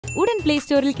ഉടൻ പ്ലേ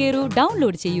സ്റ്റോറിൽ കയറൂ,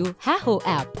 ഡൗൺലോഡ് ചെയ്യൂ ഹാഹോ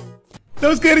ആപ്പ്.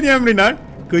 നമസ്കാരം, ഞാൻ മൃണാൾ.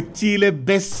 കൊച്ചിയിലെ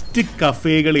ബെസ്റ്റ്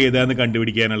കഫേകൾ ഏതാന്ന്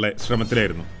കണ്ടുപിടിക്കാനുള്ള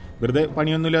ശ്രമത്തിലായിരുന്നു. വെറുതെ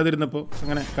പണിയൊന്നുമില്ലാതിരുന്നപ്പോൾ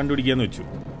അങ്ങനെ കണ്ടുപിടിക്കാന്ന് വെച്ചു.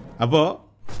 അപ്പോൾ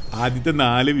ആദ്യത്തെ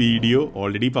 4 വീഡിയോ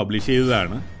ഓൾറെഡി പബ്ലിഷ്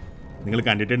ചെയ്തതാണ്. നിങ്ങൾ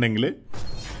കണ്ടിട്ടുണ്ടെങ്കിൽ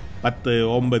 10,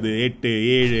 9, 8,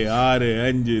 7, 6,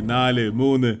 5, 4,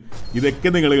 3 ഇതൊക്കെ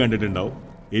നിങ്ങൾ കണ്ടിട്ടുണ്ടാവും.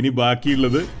 ഇനി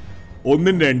ബാക്കിയുള്ളത്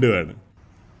 1ഉം 2ഉം ആണ്.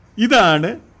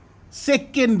 ഇതാണ്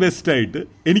സെക്കൻഡ് ബെസ്റ്റായിട്ട്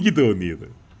എനിക്ക് തോന്നിയത്.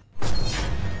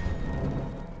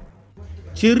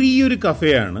 ചെറിയൊരു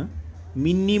കഫേയാണ്,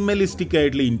 മിനിമലിസ്റ്റിക്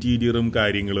ആയിട്ടുള്ള ഇൻറ്റീരിയറും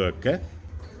കാര്യങ്ങളും ഒക്കെ,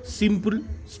 സിമ്പിൾ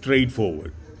സ്ട്രെയിറ്റ്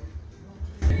ഫോർവേഡ്.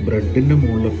 ബ്രെഡിന്റെ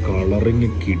മുകളിൽ കളറിങ്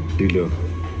കിട്ടില്ല.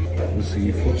 Sea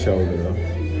food shawarma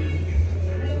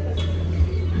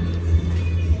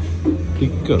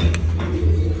thicker,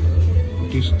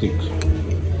 it is thick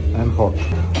and hot.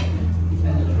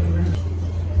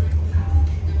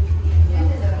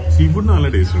 Sea food നല്ല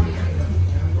ടേസ്റ്റ് ഉണ്ട്.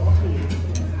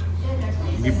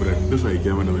 എനിക്ക് ബ്രെഡ്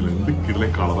സഹിക്കാൻ പറ്റുന്നില്ല. എന്ത് കിടലെ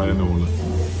കളറായതിൻ്റെ മുകളിൽ.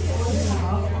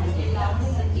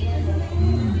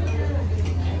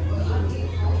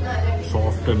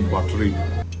 Soft and buttery.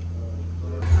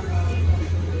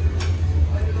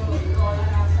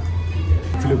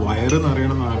 ആക്ച്വലി വയറ്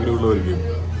നിറയണമെന്ന് ആഗ്രഹമുള്ളവർക്ക്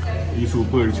ഈ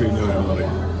സൂപ്പ് കഴിച്ചു കഴിഞ്ഞാൽ വയറ്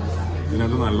നിറയും.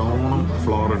 ഇതിനകത്ത് നല്ലോണം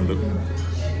ഫ്ലോർ ഉണ്ട്.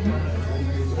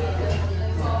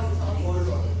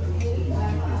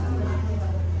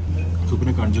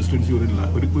 സൂപ്പിന് കൺസിസ്റ്റൻസി വരില്ല.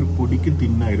 ഒരു പൊടിക്ക്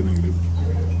തിന്നായിരുന്നെങ്കിലും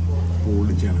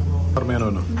പൊളിച്ചാണ്. പറഞ്ഞാലോ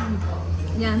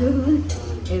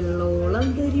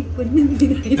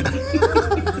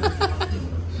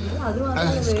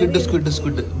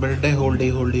സ്ക്വിഡ് ബ്രെഡ് ഹോൾഡ്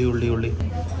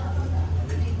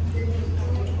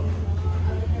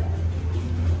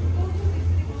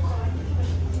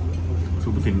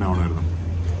സൂപ്പ് തിന്നാവണമായിരുന്നു.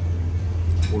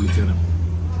 പൊളിച്ചാണ്.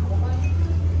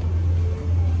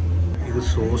 ഇത്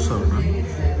സോസാണ്.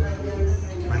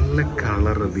 നല്ല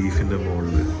കളറ് ബീഫിന്റെ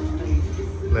മുകളിൽ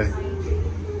അല്ലേ.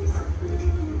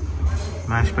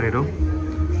 മാഷ് പൊട്ടാറ്റോ,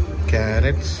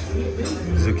 ക്യാരറ്റ്സ്,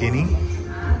 സുക്കിനി,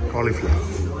 കോളിഫ്ലവർ.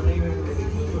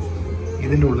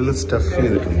 ഇതിൻ്റെ ഉള്ളിൽ സ്റ്റഫ്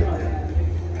ചെയ്തിട്ടുണ്ട്.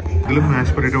 ഇതിൽ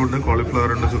മാഷ് പൊട്ടാറ്റോ ഉണ്ട്, കോളിഫ്ലവർ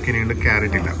ഉണ്ട്, സുക്കിനി ഉണ്ട്,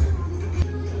 ക്യാരറ്റ് ഇല്ല.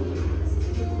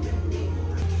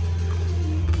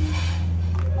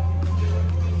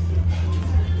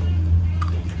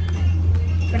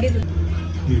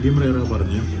 മീഡിയം റെയറാ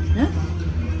പറഞ്ഞ.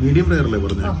 മീഡിയം റെയറല്ലേ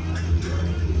പറഞ്ഞ.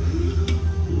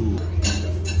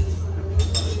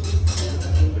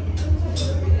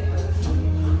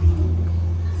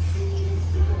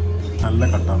 നല്ല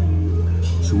കട്ട,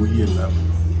 ചൂയിയല്ല,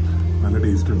 നല്ല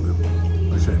ടേസ്റ്റ് ഉണ്ട്.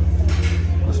 പക്ഷേ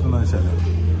പ്രശ്നം എന്താ വെച്ചാൽ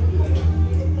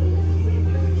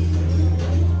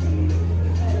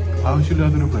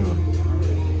ആവശ്യമില്ലാത്തൊരു flavour.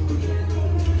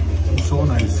 So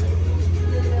nice,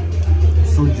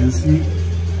 so juicy.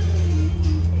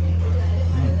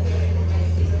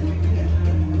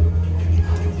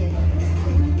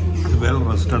 വേറെ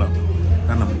റെസ്റ്റഡാണ്.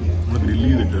 കാരണം നമ്മൾ ഗ്രില്ല്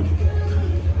ചെയ്തിട്ട്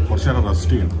കുറച്ച് നേരം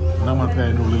റെസ്റ്റ് ചെയ്യണം. എന്നാൽ മാത്രമേ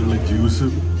അതിൻ്റെ ഉള്ളിലുള്ള ജ്യൂസ്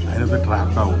അതിനകത്ത്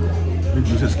ട്രാപ്ഡ് ആവുള്ളൂ. പിന്നെ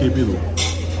ജ്യൂസ് എസ്കേപ്പ് ചെയ്തു പോകും.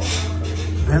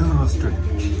 വേറെ റെസ്റ്റഡ്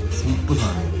സൂപ്പർ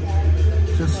സാധനം.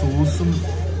 പക്ഷെ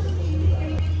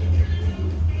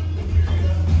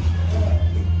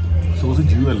സോസ്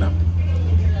ജ്യൂവല്ല,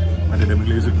 മറ്റേ ലെമൺ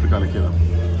ഗ്ലേസ് ഇട്ടിട്ട് കലക്കിയതാണ്.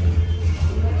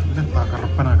 പിന്നെ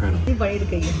തകർപ്പനാക്കാനും.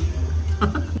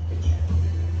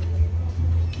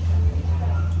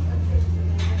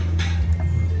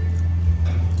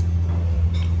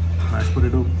 മാഷ്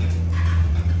പൊട്ടാറ്റോ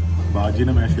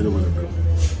ബാജിനെ മാഷ് ചെയ്ത പോലെ ഉണ്ട്.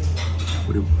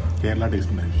 ഒരു കേരള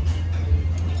ടേസ്റ്റ് ഉണ്ടായിരുന്നു.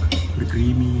 ഒരു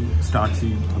ക്രീമി സ്റ്റാർച്ചി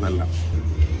അതല്ല.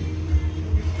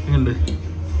 എങ്ങനെയുണ്ട്?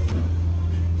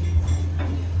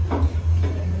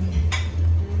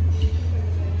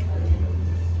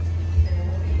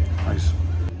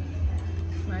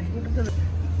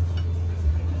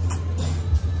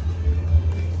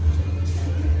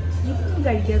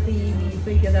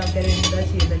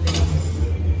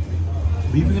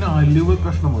 ബീഫ് ഇങ്ങനെ അലുവ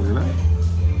കഷ്ണം പോലെ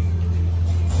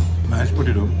മാഷ്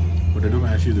പൊട്ടാറ്റോ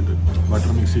മാഷ് ചെയ്തിട്ട്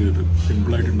ബട്ടർ മിക്സ് ചെയ്തിട്ട്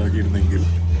സിമ്പിളായിട്ട് ഉണ്ടാക്കിയിരുന്നെങ്കിൽ,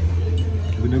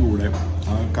 ഇതിൻ്റെ കൂടെ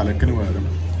ആ കലക്കിന് പകരം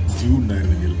ജ്യൂ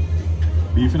ഉണ്ടായിരുന്നെങ്കിൽ,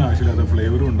 ബീഫിന് ആവശ്യമില്ലാത്ത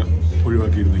ഫ്ലേവറും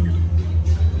ഒഴിവാക്കിയിരുന്നെങ്കിൽ,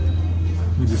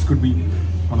 this could be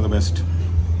one of the best.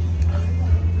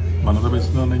 One of the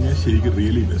best എന്ന് പറഞ്ഞു കഴിഞ്ഞാൽ ശരിക്കും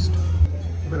റിയലി ബെസ്റ്റ്.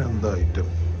 ഇവരെന്താ ഐറ്റം?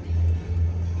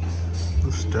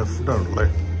 സ്റ്റഫ്ഡ് ആണല്ലേ.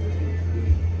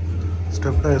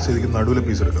 സ്റ്റഫ്ഡ് ആയ ശരിക്കും നടുവിലെ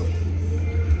പീസ് എടുക്കാം.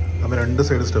 നമ്മൾ 2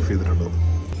 സൈഡ് സ്റ്റഫ് ചെയ്തിട്ടുണ്ടോ?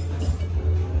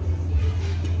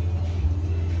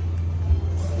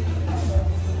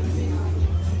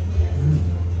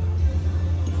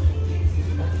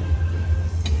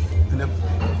 ഇതിൻ്റെ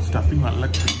സ്റ്റഫിങ് നല്ല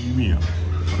ക്രീമിയാണ്,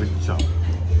 റിച്ചാണ്.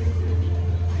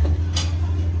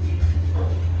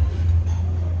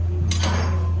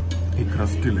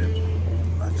 crust ഇല്ലേ,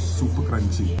 that's super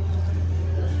crunchy.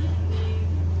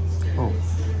 Oh.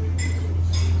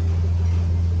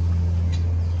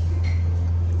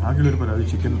 ആകെയുള്ളൊരു പരാതി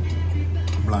ചിക്കൻ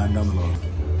ബ്ലാൻഡ് ആണെന്നുള്ളതാണ്.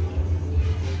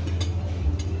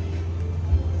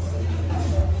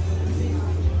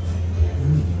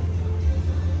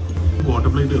 വാട്ടർ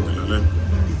പ്ലേറ്റ് തന്നില്ല അല്ലേ?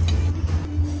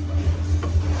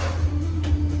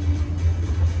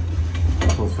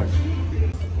 പെർഫെക്റ്റ്.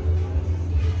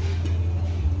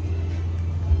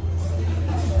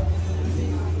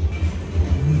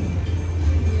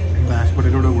 മാഷ്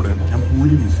പൊട്ടറ്റോയുടെ കൂടെ ഞാൻ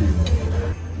പൂരി മിസ് ചെയ്യുന്നു.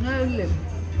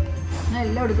 ഞാൻ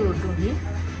എല്ലാം എടുത്ത് കൊടുത്തു.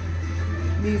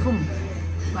 ബീഫും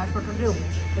മാഷ് പൊട്ടറ്റോയും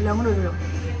എല്ലാം കൂടെ ഇടും.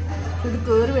 ഇത്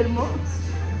കയറി വരുമ്പോൾ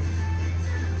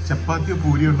ചപ്പാത്തിയോ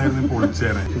പൂരി ഉണ്ടായിരുന്നു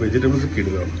പൊളിച്ചേനെ. വെജിറ്റബിൾസ് ഒക്കെ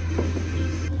ഇടുക.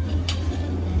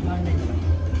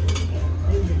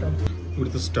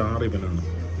 ഇവിടുത്തെ സ്റ്റാർ ഇവനാണ്.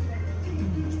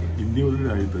 ഇന്ത്യ ഒരു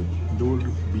രാജ്യത്ത്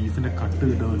ഇതുപോലൊരു ബീഫിന്റെ കട്ട്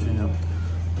കിട്ടുക വെച്ച് കഴിഞ്ഞാൽ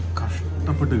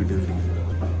കഷ്ടപ്പെട്ട് കിട്ടിയതായിരിക്കും.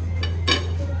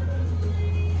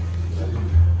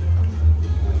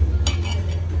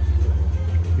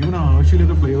 ഇവന്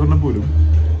ആവശ്യമില്ലാത്ത ഫ്ലേവറിനെ പോലും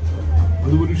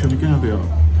അതുപോലും ക്ഷമിക്കാൻ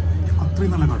തയ്യാറാണ്.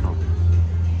 അത്രയും നല്ല കട്ടോ,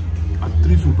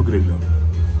 അത്രയും സൂപ്പർ ഗ്രില്ലാണ്.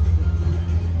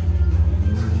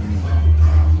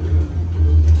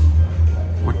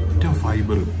 ഒറ്റ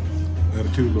ഫൈബർ,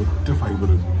 ഇറച്ചിയുള്ള ഒറ്റ ഫൈബർ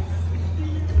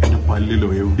എൻ്റെ പല്ലിലോ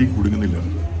എവിടെയും കുടുങ്ങുന്നില്ല.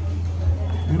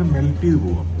 ഇങ്ങനെ മെൽറ്റ് ചെയ്ത്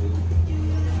പോവാം.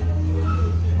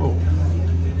 ഓ,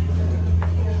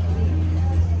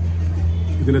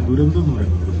 ഇതിലെ ദുരന്തം എന്ന്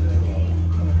പറയുന്നത്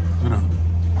അങ്ങനെയാണ്.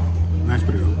 മാഷ്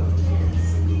potato,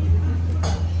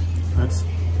 that's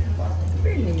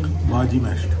Baji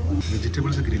mashed.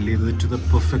 Vegetables grill ചെയ്തത് ടു ദ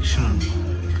പെർഫെക്ഷൻ ആണ്.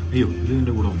 അയ്യോ,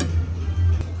 ഇതിൻ്റെ കൂടെ ഉണ്ട്.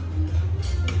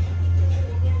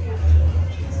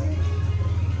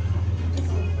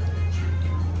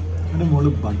 അതിൻ്റെ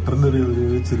മുകളിൽ ബട്ടറിൻ്റെ ഒരു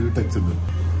ചെറിയ ടച്ച് ഉണ്ട്.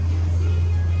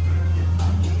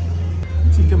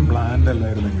 Chicken blend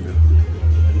അല്ലായിരുന്നെങ്കിൽ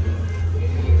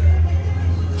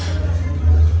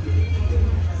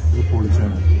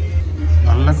പൊളിച്ചാണ്.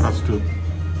 നല്ല crest,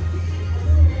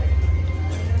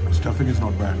 stuffing is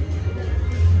not bad,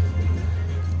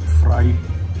 fried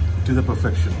to the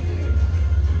perfection.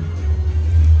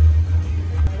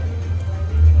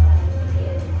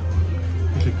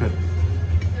 Chicken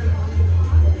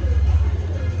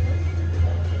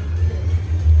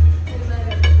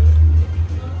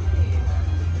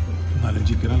നല്ല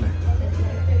ചിക്കൻ അല്ലേ?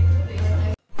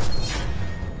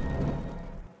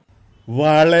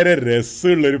 വളരെ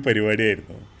രസമുള്ളൊരു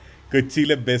പരിപാടിയായിരുന്നു.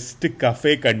 കൊച്ചിയിലെ ബെസ്റ്റ്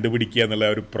കഫേ കണ്ടുപിടിക്കുക എന്നുള്ള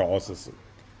ഒരു പ്രോസസ്സ്.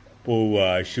 പോവുക,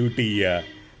 ഷൂട്ട് ചെയ്യുക,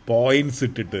 പോയിൻറ്റ്സ്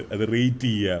ഇട്ടിട്ട് അത് റേറ്റ്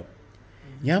ചെയ്യുക.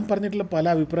 ഞാൻ പറഞ്ഞിട്ടുള്ള പല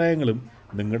അഭിപ്രായങ്ങളും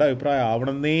നിങ്ങളുടെ അഭിപ്രായം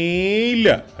ആവണമെന്നേയില്ല,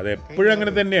 അതെപ്പോഴും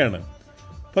അങ്ങനെ തന്നെയാണ്.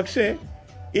 പക്ഷേ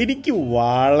എനിക്ക്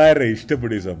വളരെ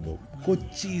ഇഷ്ടപ്പെട്ട സംഭവം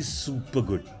കൊച്ചി സൂപ്പർ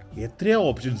ഗുഡ്. എത്രയാ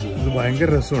ഓപ്ഷൻസ്. ഇത് ഭയങ്കര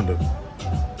രസമുണ്ട്.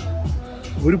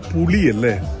 ഒരു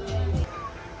പുളിയല്ലേ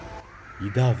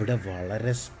ഇതവിടെ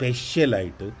വളരെ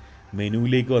സ്പെഷ്യലായിട്ട്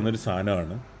മെനുവിലേക്ക് വന്നൊരു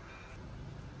സാധനമാണ്.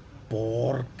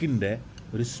 പോർക്കിൻ്റെ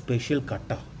ഒരു സ്പെഷ്യൽ കട്ട.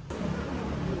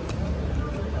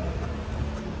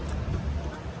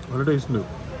 നല്ല ടേസ്റ്റ് ഉണ്ട്.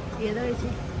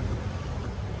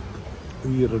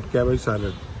 ഈ റെഡ് ക്യാബേജ്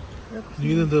സാലഡ്. നീ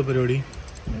ഇതെന്താ പരിപാടി?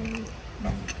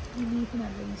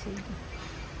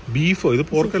 ബീഫോ? ഇത്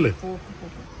പോർക്കല്ലേ?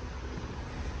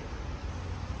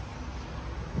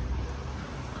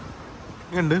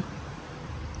 എങ്ങനെയുണ്ട്?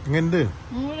 എങ്ങനെയുണ്ട്?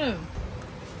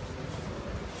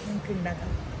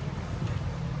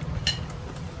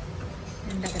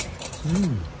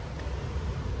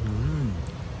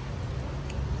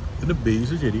 ഇതിന്റെ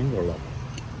ബേസ് ശരിക്കും കൊള്ളാം.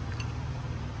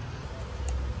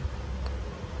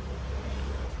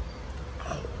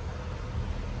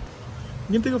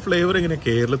 ഇങ്ങനത്തെ ഫ്ലേവർ എങ്ങനെ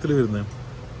കേരളത്തിൽ വരുന്നത്?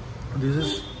 This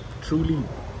is truly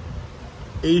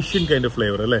Asian kind of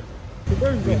flavour അല്ലേ?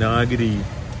 വിനാഗിരി,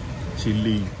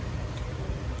 ചില്ലി,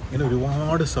 ഇങ്ങനെ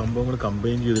ഒരുപാട് സംഭവങ്ങൾ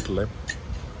കമ്പൈൻ ചെയ്തിട്ടുള്ള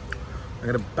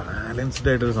അങ്ങനെ ബാലൻസ്ഡ്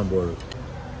ആയിട്ടൊരു സംഭവം അത്.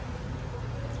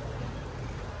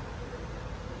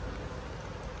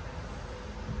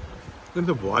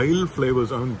 ഇങ്ങനത്തെ വൈൽഡ്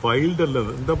ഫ്ലേവേഴ്സ്, വൈൽഡ് അല്ല,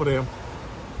 എന്താ പറയാ,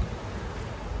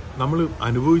 നമ്മൾ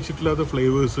അനുഭവിച്ചിട്ടില്ലാത്ത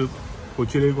ഫ്ലേവേഴ്സ്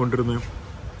കൊച്ചിയിലേക്ക് കൊണ്ടുവരുന്ന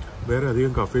വേറെ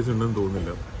അധികം കഫേസ് ഉണ്ടെന്ന്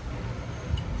തോന്നുന്നില്ല.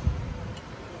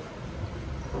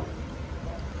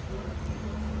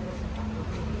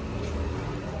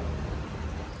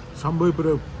 സംഭവം ഇപ്പോൾ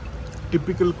ഒരു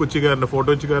ടിപ്പിക്കൽ കൊച്ചിക്കാരൻ്റെ, ഫോട്ടോ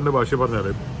കൊച്ചിക്കാരൻ്റെ ഭാഷ പറഞ്ഞാൽ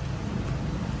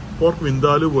പോർക്ക്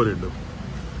വിന്താലു പോലെയുണ്ട്.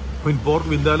 പോർക്ക്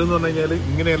വിന്താലു എന്ന് പറഞ്ഞു കഴിഞ്ഞാൽ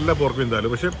ഇങ്ങനെയല്ല പോർക്ക് വിന്താലു,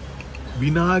 പക്ഷെ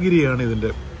വിനാഗിരിയാണ്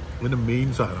ഇതിൻ്റെ മെയിൻ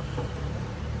സാധനം.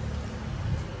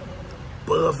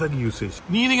 Perfect usage.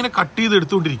 നീ ഇതിങ്ങനെ കട്ട് ചെയ്ത്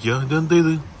എടുത്തുകൊണ്ടിരിക്കുക. ഇതെന്താ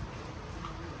ഇത്?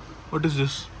 What is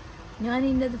this? ഞാൻ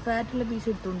ഇതിൻ്റെ അത് ഫാറ്റുള്ള പീസ്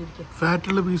എടുത്തോണ്ടിരിക്കുക.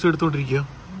 ഫാറ്റുള്ള പീസ് എടുത്തോണ്ടിരിക്കുക.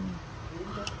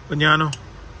 ഞാനോ?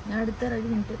 ഞാൻ അടുത്ത 1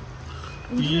 മിനിറ്റ്.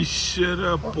 ഈശ്വര,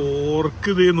 പോർക്ക്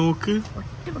ഇതേ നോക്ക്.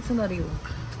 ഒറ്റ പ്രശ്നം അറിയോ,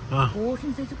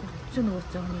 പോർഷൻ സൈസ് കുറച്ചൊന്ന്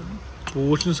കുറച്ചാൽ മതി.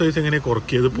 പോർഷൻ സൈസ് എങ്ങനെയാ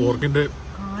കുറയ്ക്കിയത്? പോർക്കിന്റെ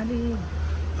കാല്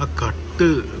ആ കട്ട്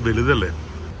വലുതല്ലേ?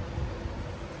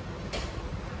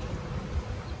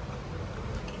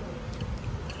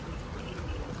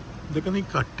 ഇതൊക്കെ നീ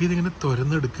കട്ട് ചെയ്ത് ഇങ്ങനെ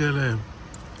തുരന്നെടുക്കല്ലേ?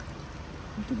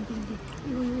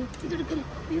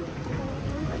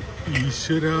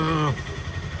 ഈശ്വര,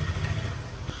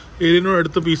 എല്ലിനോട്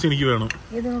അടുത്ത പീസ് എനിക്ക് വേണം.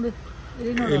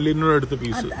 എല്ലിനോട് അടുത്ത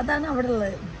പീസ് അതാണ് അവിടെ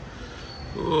ഉള്ളത്.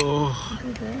 ഓ,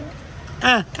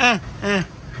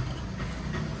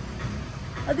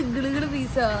 അത് ഗിളുകള്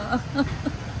പീസാ.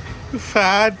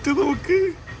 ഫാറ്റ് നോക്ക്.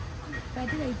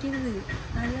 ഫാറ്റ് കഴിക്കരുത്,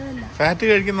 നല്ലതല്ല. ഫാറ്റ്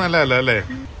കഴിക്കുന്ന നല്ലതല്ല അല്ലേ?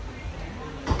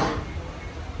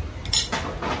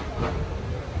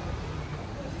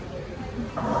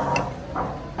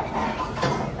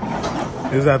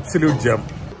 absolute jump.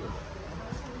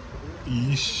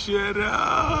 ഈശ്വര,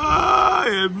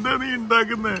 എന്താ നീ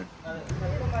ഉണ്ടാക്കുന്നേ?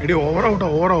 എടി ഓവറാവട്ടോ,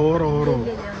 ഓവറോ.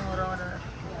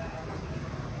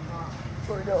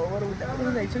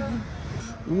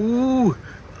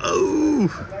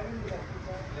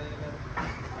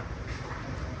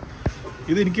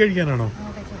 ഇത് എനിക്ക് കഴിക്കാനാണോ?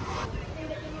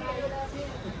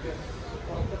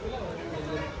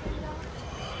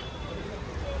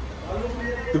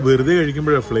 ഇത് വെറുതെ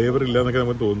കഴിക്കുമ്പോഴേ ഫ്ലേവർ ഇല്ല എന്നൊക്കെ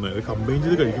നമുക്ക് തോന്നുന്നത്. ഇത് കമ്പൈൻ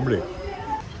ചെയ്ത് കഴിക്കുമ്പോഴേ.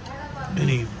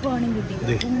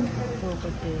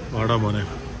 വാടാ മോനെ,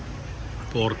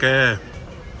 പോർക്കേ.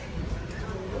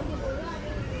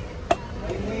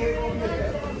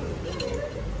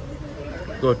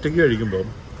 ഇത് ഒറ്റയ്ക്ക് കഴിക്കുമ്പോൾ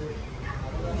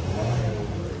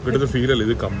കിട്ടുന്ന ഫീലല്ല,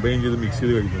 ഇത് കമ്പൈൻ ചെയ്ത് മിക്സ്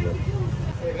ചെയ്ത് കഴിക്കുമ്പോൾ.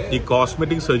 ഈ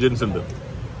കോസ്മെറ്റിക് സർജൻസ് ഉണ്ട്,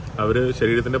 അവർ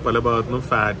ശരീരത്തിന്റെ പല ഭാഗത്തുനിന്നും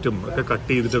ഫാറ്റും ഒക്കെ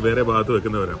കട്ട് ചെയ്തിട്ട് വേറെ ഭാഗത്ത്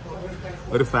വെക്കുന്നവരാണ്.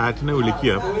 ഒരു ഫാറ്റിനെ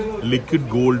വിളിക്കുക ലിക്വിഡ്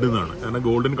ഗോൾഡ് എന്നാണ്, കാരണം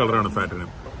ഗോൾഡൻ കളറാണ് ഫാറ്റിന്.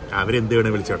 അവരെന്ത് വേണേ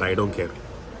വിളിച്ചോട്ടെ, ഐ ഡോണ്ട് കെയർ.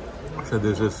 പക്ഷെ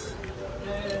this is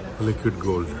liquid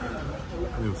gold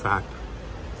fat.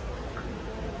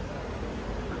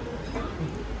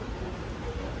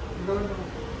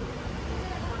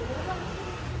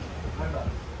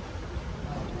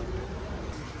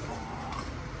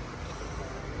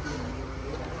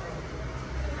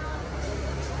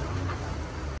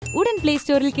 ഉടൻ പ്ലേ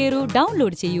സ്റ്റോറിൽ കയറൂ,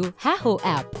 ഡൗൺലോഡ് ചെയ്യൂ ഹാഹോ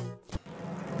ആപ്പ്.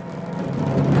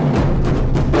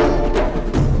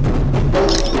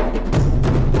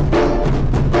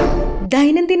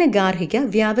 ദൈനംദിന ഗാർഹിക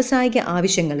വ്യാവസായിക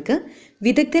ആവശ്യങ്ങൾക്ക്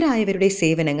വിദഗ്ധരായവരുടെ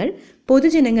സേവനങ്ങൾ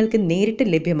പൊതുജനങ്ങൾക്ക് നേരിട്ട്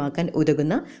ലഭ്യമാക്കാൻ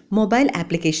ഉതകുന്ന മൊബൈൽ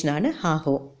ആപ്ലിക്കേഷനാണ്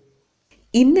ഹാഹോ.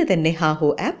 ഇന്ന് തന്നെ ഹാഹോ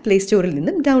ആപ്പ് പ്ലേ സ്റ്റോറിൽ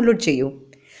നിന്നും ഡൗൺലോഡ് ചെയ്യൂ.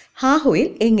 ഹാഹോയിൽ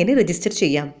എങ്ങനെ രജിസ്റ്റർ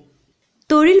ചെയ്യാം?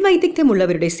 തൊഴിൽ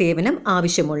വൈദഗ്ധ്യമുള്ളവരുടെ സേവനം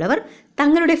ആവശ്യമുള്ളവർ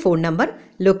തങ്ങളുടെ ഫോൺ നമ്പർ,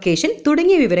 ലൊക്കേഷൻ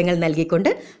തുടങ്ങിയ വിവരങ്ങൾ നൽകിക്കൊണ്ട്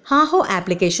ഹാഹോ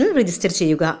ആപ്ലിക്കേഷനിൽ രജിസ്റ്റർ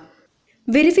ചെയ്യുക.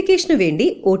 വെരിഫിക്കേഷനു വേണ്ടി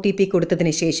OTP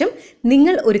കൊടുത്തതിന് ശേഷം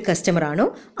നിങ്ങൾ ഒരു കസ്റ്റമറാണോ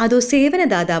അതോ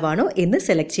സേവനദാതാവാണോ എന്ന്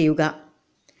സെലക്ട് ചെയ്യുക.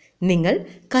 നിങ്ങൾ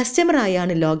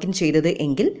കസ്റ്റമറായാണ് ലോഗിൻ ചെയ്തത്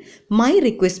എങ്കിൽ മൈ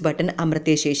റിക്വസ്റ്റ് ബട്ടൺ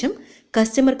അമർത്തിയ ശേഷം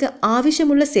കസ്റ്റമർക്ക്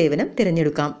ആവശ്യമുള്ള സേവനം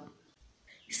തിരഞ്ഞെടുക്കാം.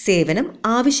 സേവനം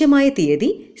ആവശ്യമായ തീയതി,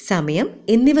 സമയം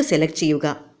എന്നിവ സെലക്ട് ചെയ്യുക.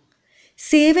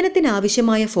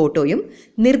 സേവനത്തിനാവശ്യമായ ഫോട്ടോയും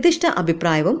നിർദ്ദിഷ്ട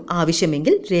അഭിപ്രായവും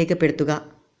ആവശ്യമെങ്കിൽ രേഖപ്പെടുത്തുക.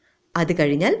 അത്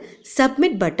കഴിഞ്ഞാൽ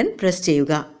സബ്മിറ്റ് ബട്ടൺ പ്രസ്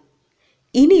ചെയ്യുക.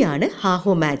 ഇനിയാണ്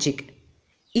ഹാഹോ മാജിക്.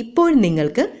 ഇപ്പോൾ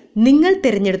നിങ്ങൾക്ക് നിങ്ങൾ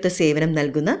തിരഞ്ഞെടുത്ത സേവനം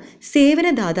നൽകുന്ന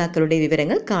സേവനദാതാക്കളുടെ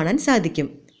വിവരങ്ങൾ കാണാൻ സാധിക്കും.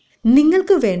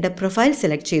 നിങ്ങൾക്ക് വേണ്ട പ്രൊഫൈൽ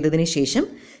സെലക്ട് ചെയ്തതിന് ശേഷം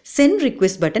സെൻഡ്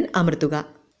റിക്വസ്റ്റ് ബട്ടൺ അമർത്തുക.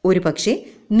 ഒരുപക്ഷെ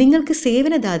നിങ്ങൾക്ക്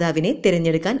സേവനദാതാവിനെ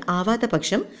തിരഞ്ഞെടുക്കാൻ ആവാത്ത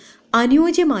പക്ഷം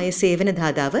അനുയോജ്യമായ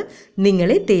സേവനദാതാവ്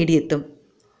നിങ്ങളെ തേടിയെത്തും.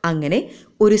 അങ്ങനെ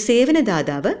ഒരു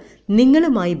സേവനദാതാവ്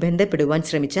നിങ്ങളുമായി ബന്ധപ്പെടുവാൻ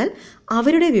ശ്രമിച്ചാൽ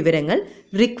അവരുടെ വിവരങ്ങൾ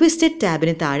റിക്വസ്റ്റഡ്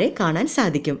ടാബിന് താഴെ കാണാൻ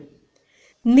സാധിക്കും.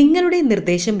 നിങ്ങളുടെ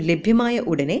നിർദ്ദേശം ലഭ്യമായ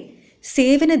ഉടനെ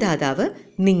സേവനദാതാവ്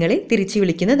നിങ്ങളെ തിരിച്ചു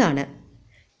വിളിക്കുന്നതാണ്.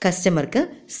 കസ്റ്റമർക്ക്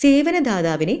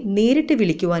സേവനദാതാവിനെ നേരിട്ട്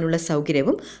വിളിക്കുവാനുള്ള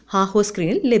സൗകര്യവും ഹാഹോ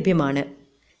സ്ക്രീനിൽ ലഭ്യമാണ്.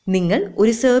 നിങ്ങൾ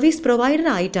ഒരു സർവീസ് പ്രൊവൈഡർ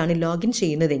ആയിട്ടാണ് ലോഗിൻ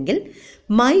ചെയ്യുന്നതെങ്കിൽ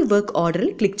മൈ വർക്ക് ഓർഡറിൽ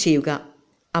ക്ലിക്ക് ചെയ്യുക.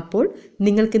 അപ്പോൾ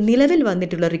നിങ്ങൾക്ക് നിലവിൽ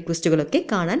വന്നിട്ടുള്ള റിക്വസ്റ്റുകളൊക്കെ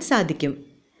കാണാൻ സാധിക്കും.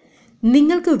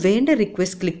 നിങ്ങൾക്ക് വേണ്ട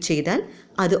റിക്വസ്റ്റ് ക്ലിക്ക് ചെയ്താൽ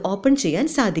അത് ഓപ്പൺ ചെയ്യാൻ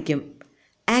സാധിക്കും.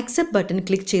 ആക്സെപ്റ്റ് ബട്ടൺ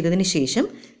ക്ലിക്ക് ചെയ്തതിന് ശേഷം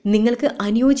നിങ്ങൾക്ക്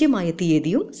അനുയോജ്യമായ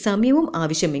തീയതിയും സമയവും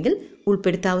ആവശ്യമെങ്കിൽ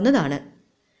ഉൾപ്പെടുത്താവുന്നതാണ്.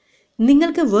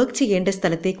 നിങ്ങൾക്ക് വർക്ക് ചെയ്യേണ്ട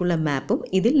സ്ഥലത്തേക്കുള്ള മാപ്പും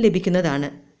ഇതിൽ ലഭിക്കുന്നതാണ്.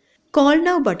 കോൾ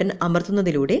നൗ ബട്ടൺ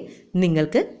അമർത്തുന്നതിലൂടെ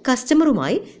നിങ്ങൾക്ക്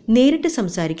കസ്റ്റമറുമായി നേരിട്ട്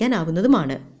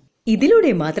സംസാരിക്കാനാവുന്നതുമാണ്.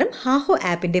 ഇതിലൂടെ മാത്രം ഹാഹോ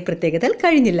ആപ്പിന്റെ പ്രത്യേകത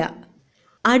കഴിഞ്ഞില്ല.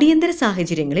 അടിയന്തര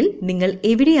സാഹചര്യങ്ങളിൽ നിങ്ങൾ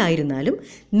എവിടെയായിരുന്നാലും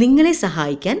നിങ്ങളെ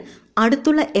സഹായിക്കാൻ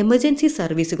അടുത്തുള്ള എമർജൻസി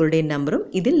സർവീസുകളുടെ നമ്പറും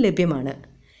ഇതിൽ ലഭ്യമാണ്.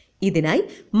 ഇതിനായി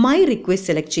മൈ റിക്വസ്റ്റ്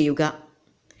സെലക്ട് ചെയ്യുക.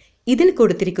 ഇതിൽ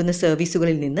കൊടുത്തിരിക്കുന്ന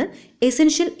സർവീസുകളിൽ നിന്ന്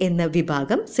എസൻഷ്യൽ എന്ന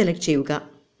വിഭാഗം സെലക്ട് ചെയ്യുക.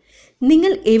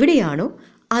 നിങ്ങൾ എവിടെയാണോ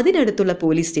അതിനടുത്തുള്ള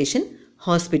പോലീസ് സ്റ്റേഷൻ,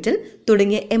 ഹോസ്പിറ്റൽ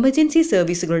തുടങ്ങിയ എമർജൻസി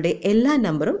സർവീസുകളുടെ എല്ലാ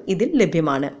നമ്പറും ഇതിൽ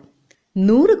ലഭ്യമാണ്.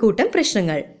 100 കൂട്ടം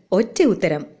പ്രശ്നങ്ങൾ, ഒറ്റ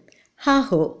ഉത്തരം.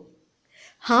 ഹാഹോ.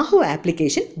 ഹാഹോ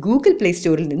ആപ്ലിക്കേഷൻ ഗൂഗിൾ പ്ലേ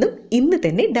സ്റ്റോറിൽ നിന്നും ഇന്ന്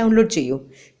തന്നെ ഡൗൺലോഡ് ചെയ്യൂ.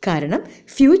 കാരണം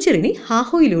ഫ്യൂച്ചർ ഇനി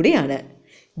ഹാഹോയിലൂടെയാണ്.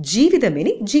 ജീവിതം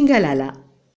ഇനി ജിങ്കാലാല.